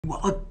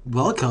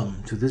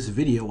Welcome to this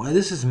video.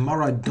 This is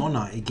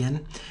Maradona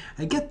again.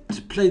 I get to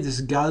play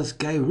this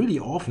guy really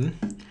often,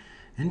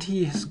 and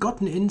he has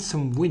gotten in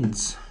some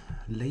wins.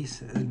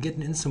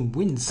 Getting in some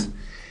wins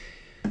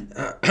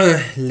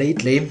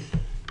lately.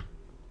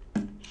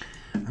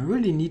 I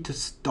really need to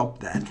stop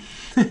that.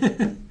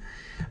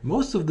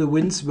 Most of the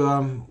wins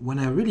were when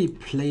I really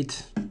played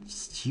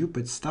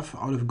stupid stuff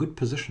out of good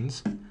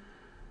positions.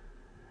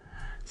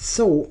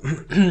 So,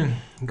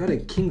 got a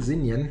King's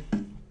Indian.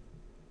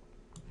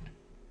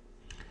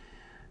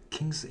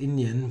 King's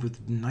Indian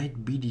with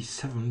knight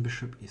bd7,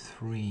 bishop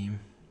e3.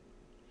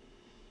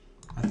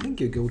 I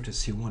think you go to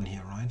c1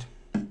 here, right?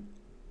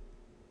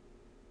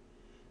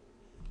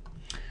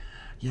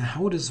 Yeah,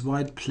 how does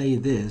white play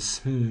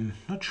this?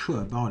 Not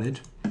sure about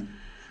it.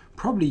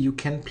 Probably you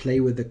can play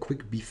with a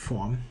quick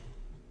b4.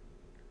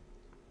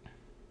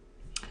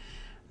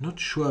 Not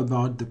sure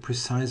about the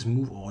precise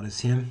move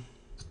orders here.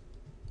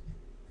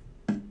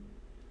 a5.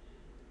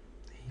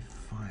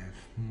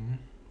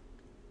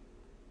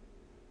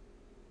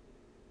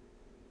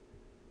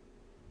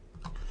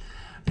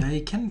 Yeah,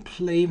 he can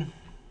play.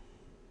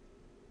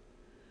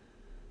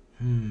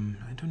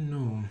 I don't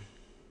know.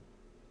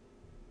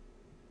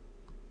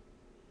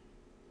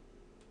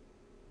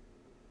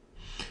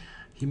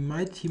 He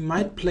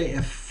might play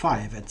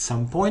f5 at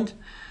some point,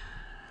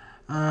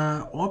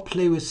 or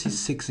play with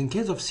c6. In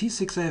case of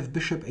c6, I have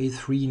bishop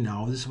a3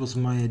 now. This was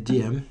my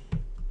idea.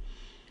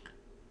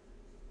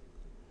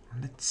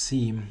 Let's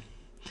see.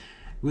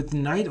 With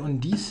knight on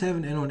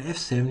d7 and on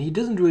f7, he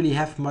doesn't really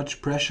have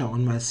much pressure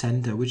on my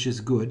center, which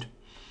is good.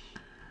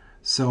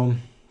 So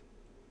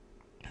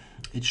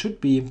it should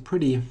be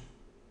pretty.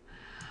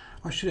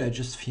 Or should I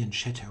just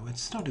fianchetto?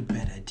 It's not a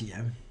bad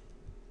idea.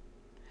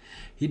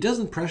 He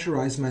doesn't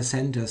pressurize my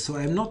center, so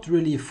I'm not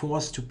really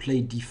forced to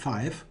play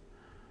d5.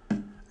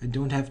 I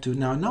don't have to.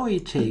 Now he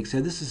takes.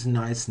 Yeah, this is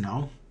nice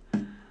now.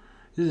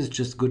 This is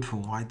just good for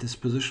white, this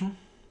position.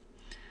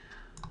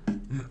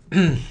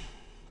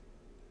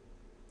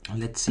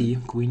 Let's see.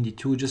 Queen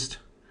d2, just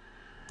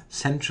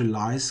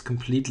centralize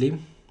completely.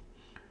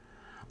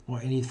 Or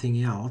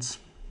anything else.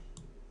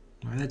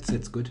 Well,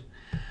 that's good.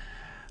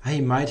 He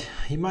might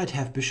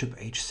have bishop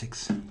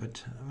h6,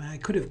 but I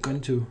could have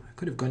gone to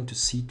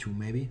c2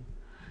 maybe.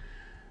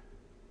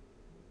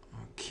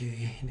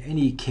 Okay, in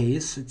any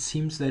case, it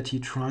seems that he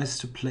tries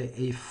to play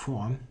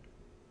a4.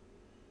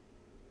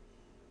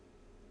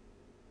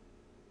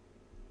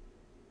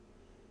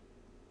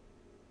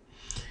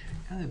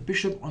 The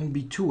bishop on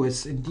b2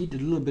 is indeed a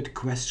little bit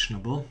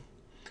questionable.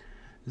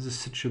 This is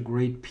such a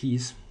great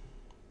piece.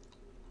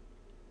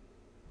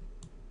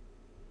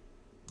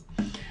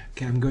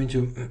 Okay, I'm going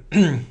to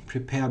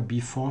prepare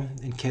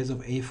b4. In case of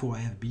a4, I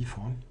have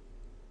b4.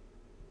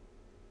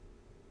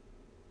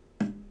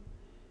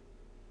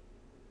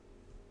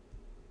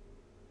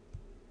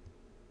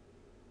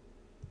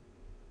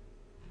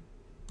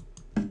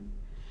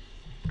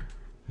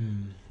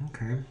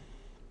 Okay.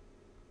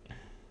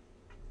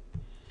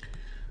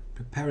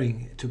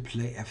 Preparing to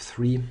play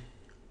f3.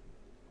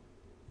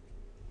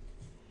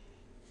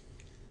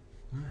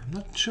 I'm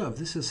not sure if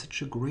this is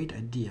such a great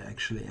idea,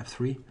 actually,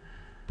 f3.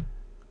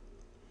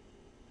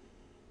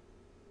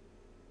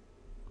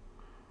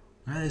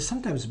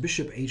 Sometimes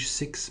bishop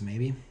h6,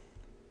 maybe.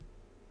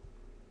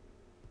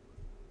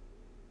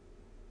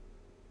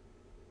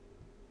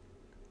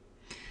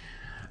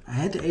 I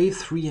had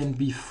a3 and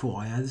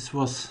b4. Yeah, this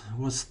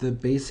was the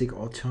basic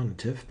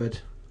alternative,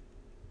 but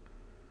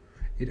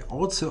it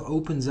also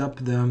opens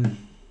up the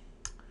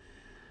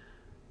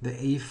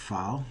a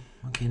file.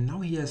 Okay, now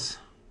he has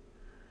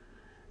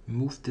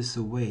moved this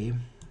away.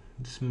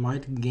 This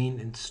might gain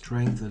in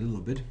strength a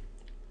little bit.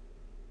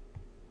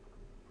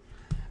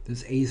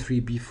 This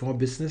a3 b4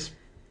 business.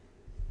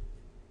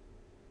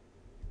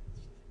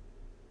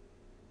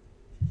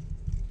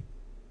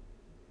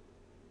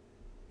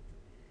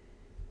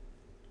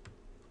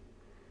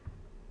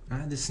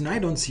 This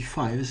knight on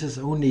c5, this is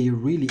only a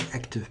really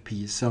active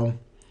piece, so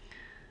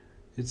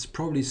it's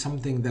probably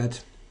something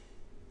that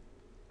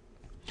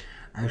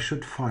I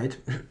should fight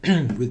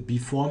with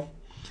b4.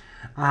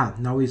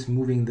 Now he's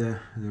moving the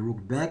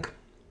rook back.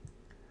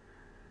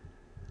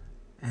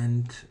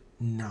 And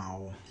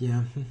now,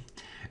 yeah,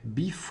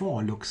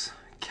 b4 looks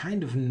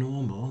kind of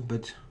normal,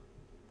 but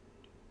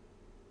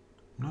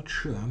not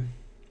sure.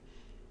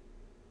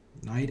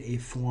 Knight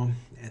a4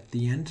 at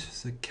the end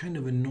is a kind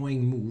of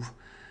annoying move.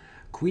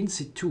 Queen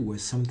c2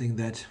 is something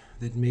that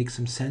makes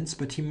some sense,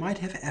 but he might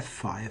have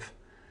f5,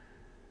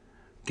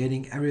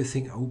 getting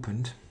everything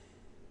opened.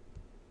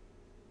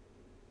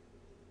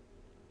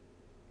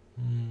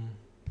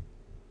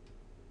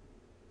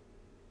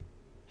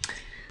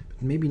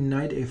 But maybe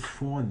knight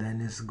a4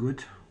 then is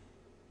good.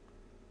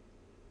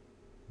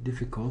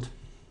 Difficult.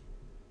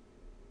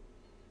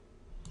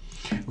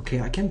 Okay,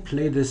 I can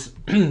play this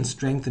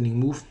strengthening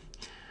move.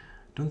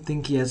 Don't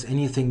think he has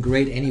anything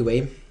great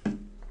anyway.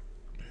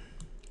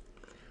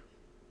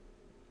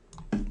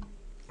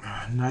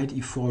 Knight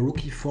e4, rook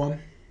e4.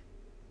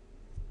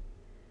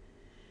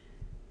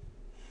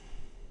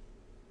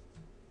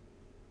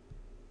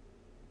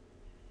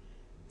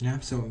 Yeah,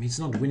 so he's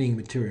not winning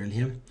material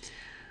here.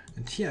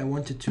 And here I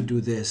wanted to do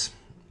this.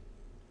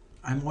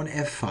 I'm on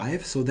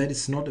f5, so that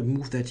is not a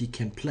move that he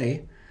can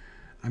play.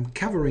 I'm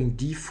covering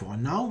d4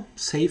 now,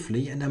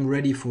 safely, and I'm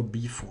ready for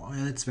b4.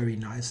 Yeah, that's very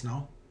nice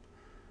now.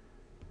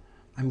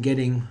 I'm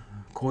getting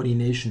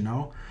coordination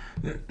now.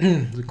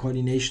 The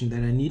coordination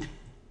that I need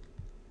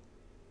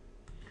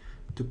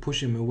to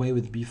push him away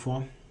with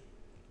b4.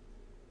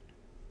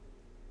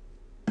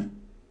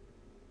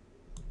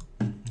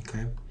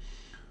 Okay.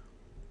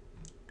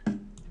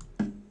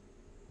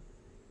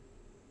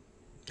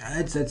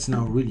 That's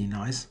now really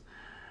nice.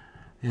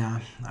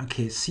 Yeah,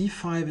 okay,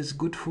 c5 is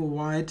good for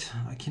white.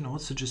 I can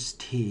also just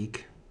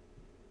take.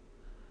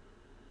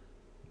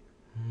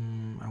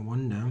 I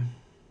wonder.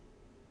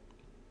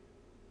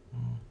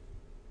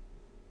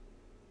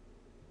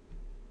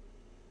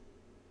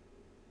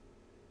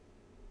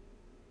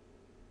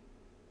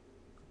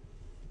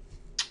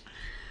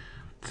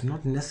 It's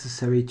not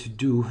necessary to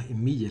do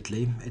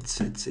immediately.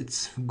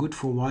 It's good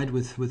for white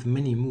with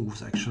many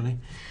moves actually.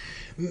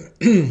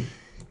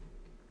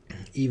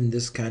 Even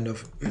this kind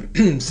of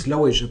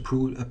slowish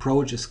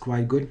approach is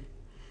quite good.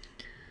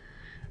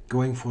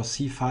 Going for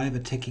c5,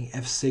 attacking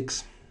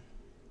f6.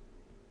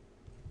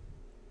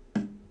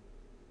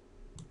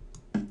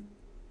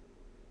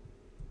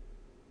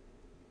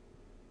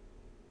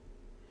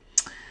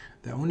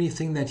 The only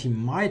thing that he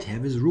might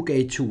have is rook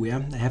a2.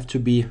 Yeah, I have to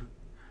be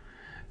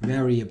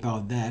wary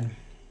about that.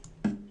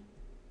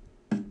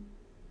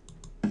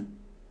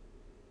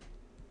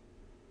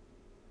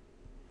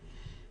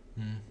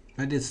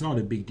 But it's not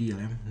a big deal.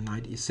 Yeah?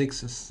 Knight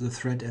e6 is the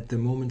threat at the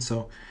moment,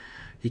 so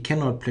he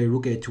cannot play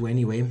rook a2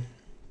 anyway.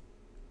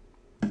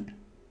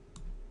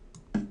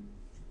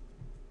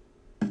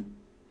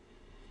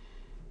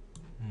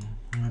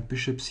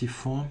 Bishop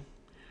c4.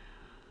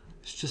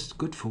 It's just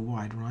good for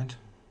white, right?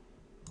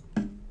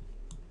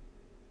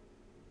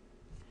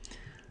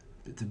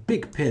 It's a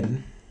big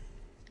pin.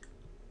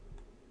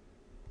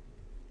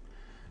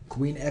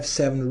 Queen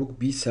f7, rook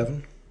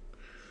b7,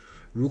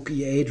 rook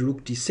e8,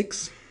 rook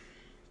d6.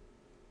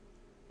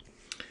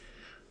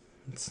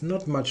 It's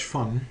not much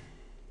fun.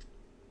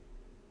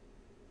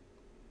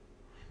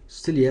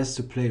 Still he has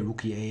to play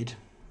rook e8,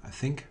 I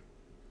think.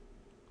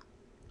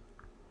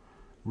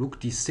 Rook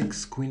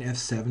d6, queen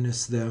f7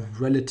 is the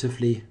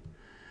relatively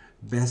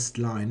best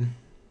line.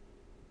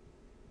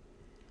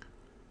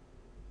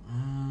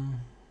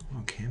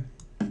 Okay.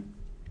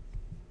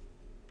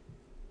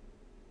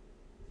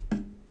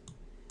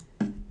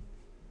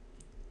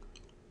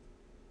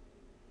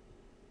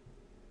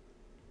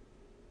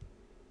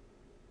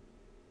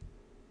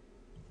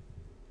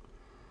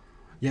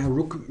 Yeah,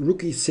 rook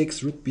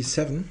e6, rook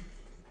b7,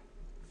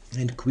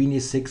 and queen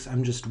e6.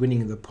 I'm just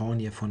winning the pawn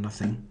here for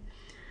nothing.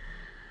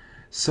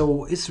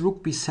 So is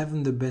rook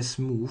b7 the best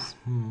move?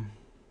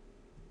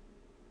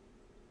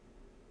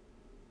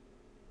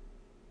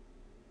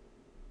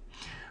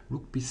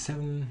 Rook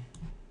b7,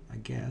 I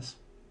guess.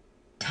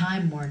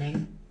 Time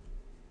warning.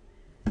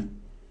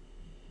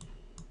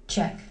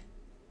 Check.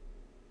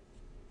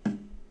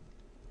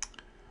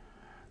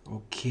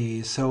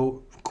 Okay,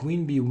 so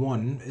queen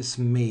b1 is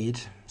made,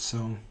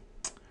 so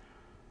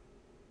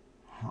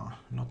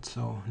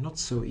not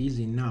so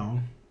easy now.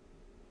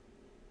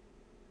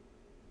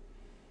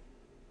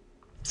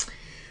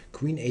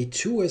 Queen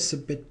a2 is a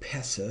bit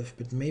passive,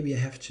 but maybe I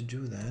have to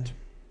do that.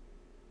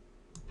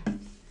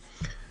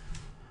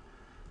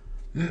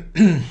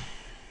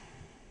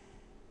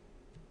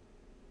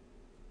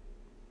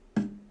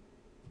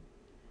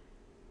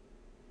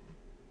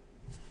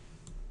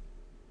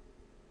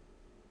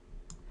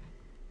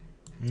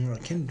 I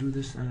can do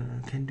this.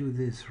 I can do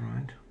this,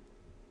 right?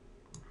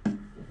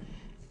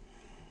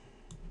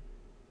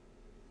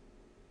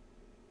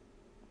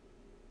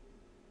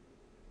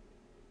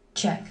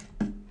 Check.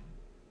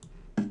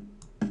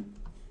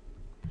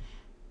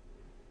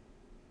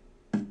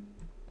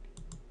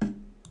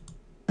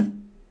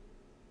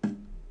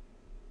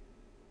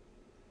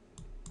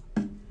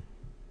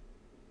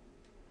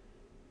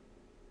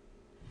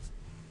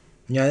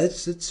 Yeah,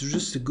 it's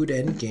just a good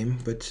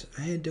endgame, but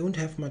I don't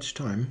have much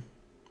time.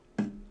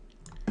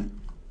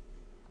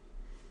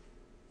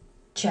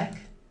 Check.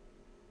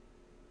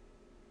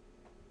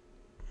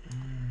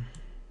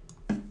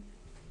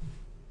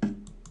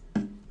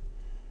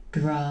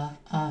 Draw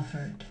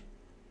offered.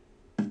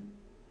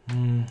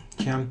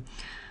 Yeah,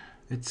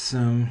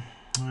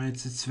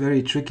 it's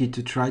very tricky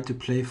to try to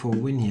play for a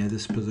win here,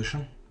 this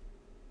position.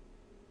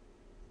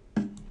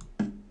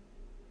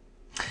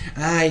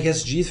 He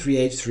has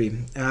g3,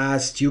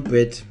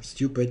 h3.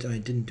 Stupid, I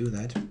didn't do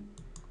that.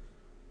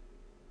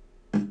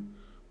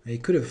 I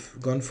could have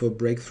gone for a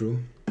breakthrough.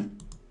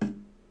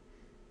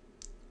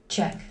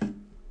 Check.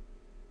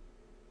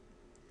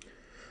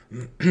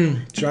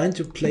 Trying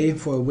to play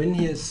for a win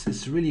here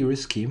is really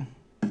risky.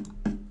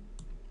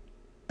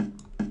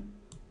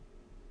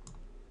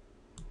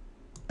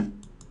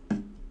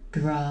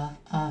 Draw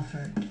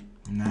offered.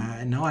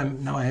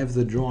 Now I have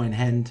the draw in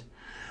hand.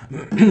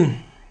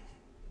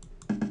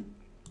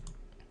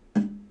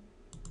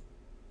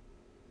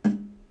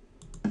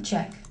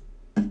 check,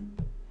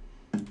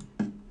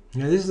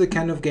 Now this is the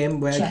kind of game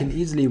where I can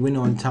easily win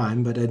on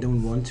time, but I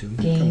don't want to.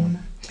 game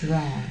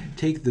drawn,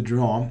 Take the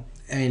draw,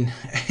 and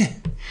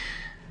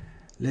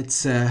let's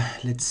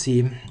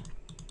see.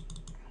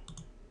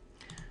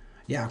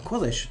 Yeah, of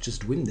course I should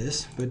just win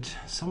this, but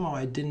somehow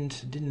I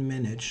didn't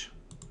manage.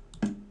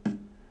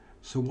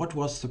 So what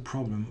was the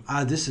problem?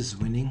 Ah, this is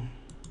winning.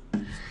 I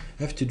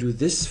have to do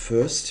this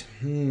first.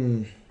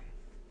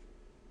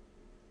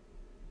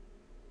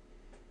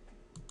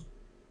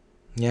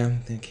 Yeah,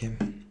 okay.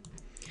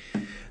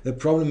 The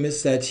problem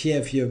is that here,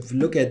 if you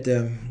look at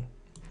the,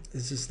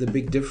 this is the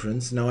big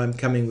difference. Now I'm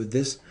coming with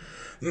this,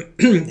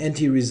 and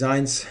he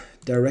resigns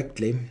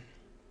directly.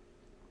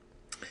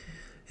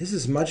 This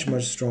is much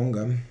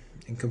stronger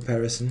in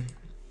comparison.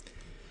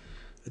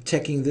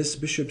 Attacking this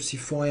bishop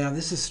c4, yeah,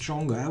 this is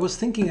stronger. I was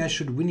thinking I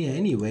should win here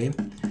anyway,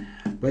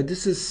 but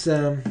this is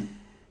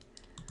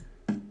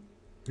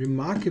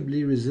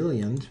remarkably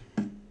resilient.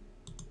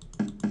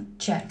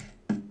 check,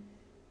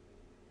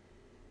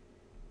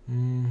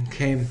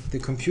 Okay, the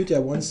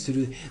computer wants to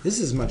do, this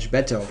is much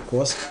better, of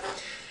course.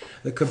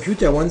 The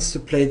computer wants to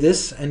play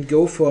this and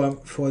go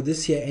for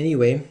this here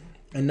anyway,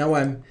 and now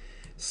I'm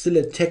still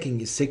attacking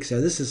e6. Yeah,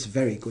 this is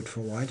very good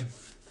for white.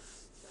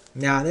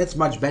 Yeah, that's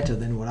much better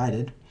than what I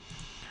did.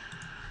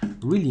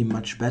 Really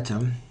much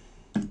better.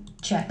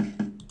 check,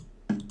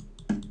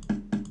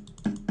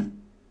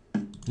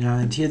 Yeah,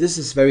 and here this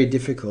is very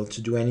difficult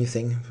to do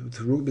anything.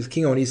 With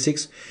king on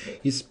e6,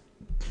 he's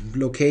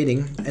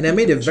blockading. And I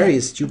made a very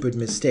stupid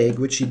mistake,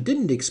 which he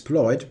didn't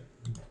exploit.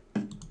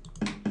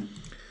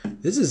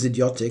 This is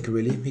idiotic,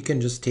 really. He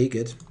can just take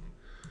it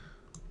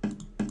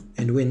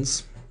and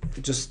wins.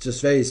 Just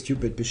very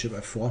stupid, bishop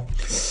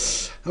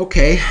f4.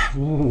 Okay.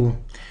 Ooh.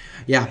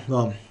 Yeah,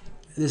 well,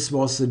 this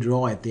was the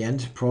draw at the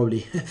end.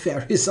 Probably a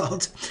fair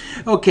result.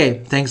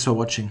 Okay, thanks for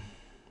watching.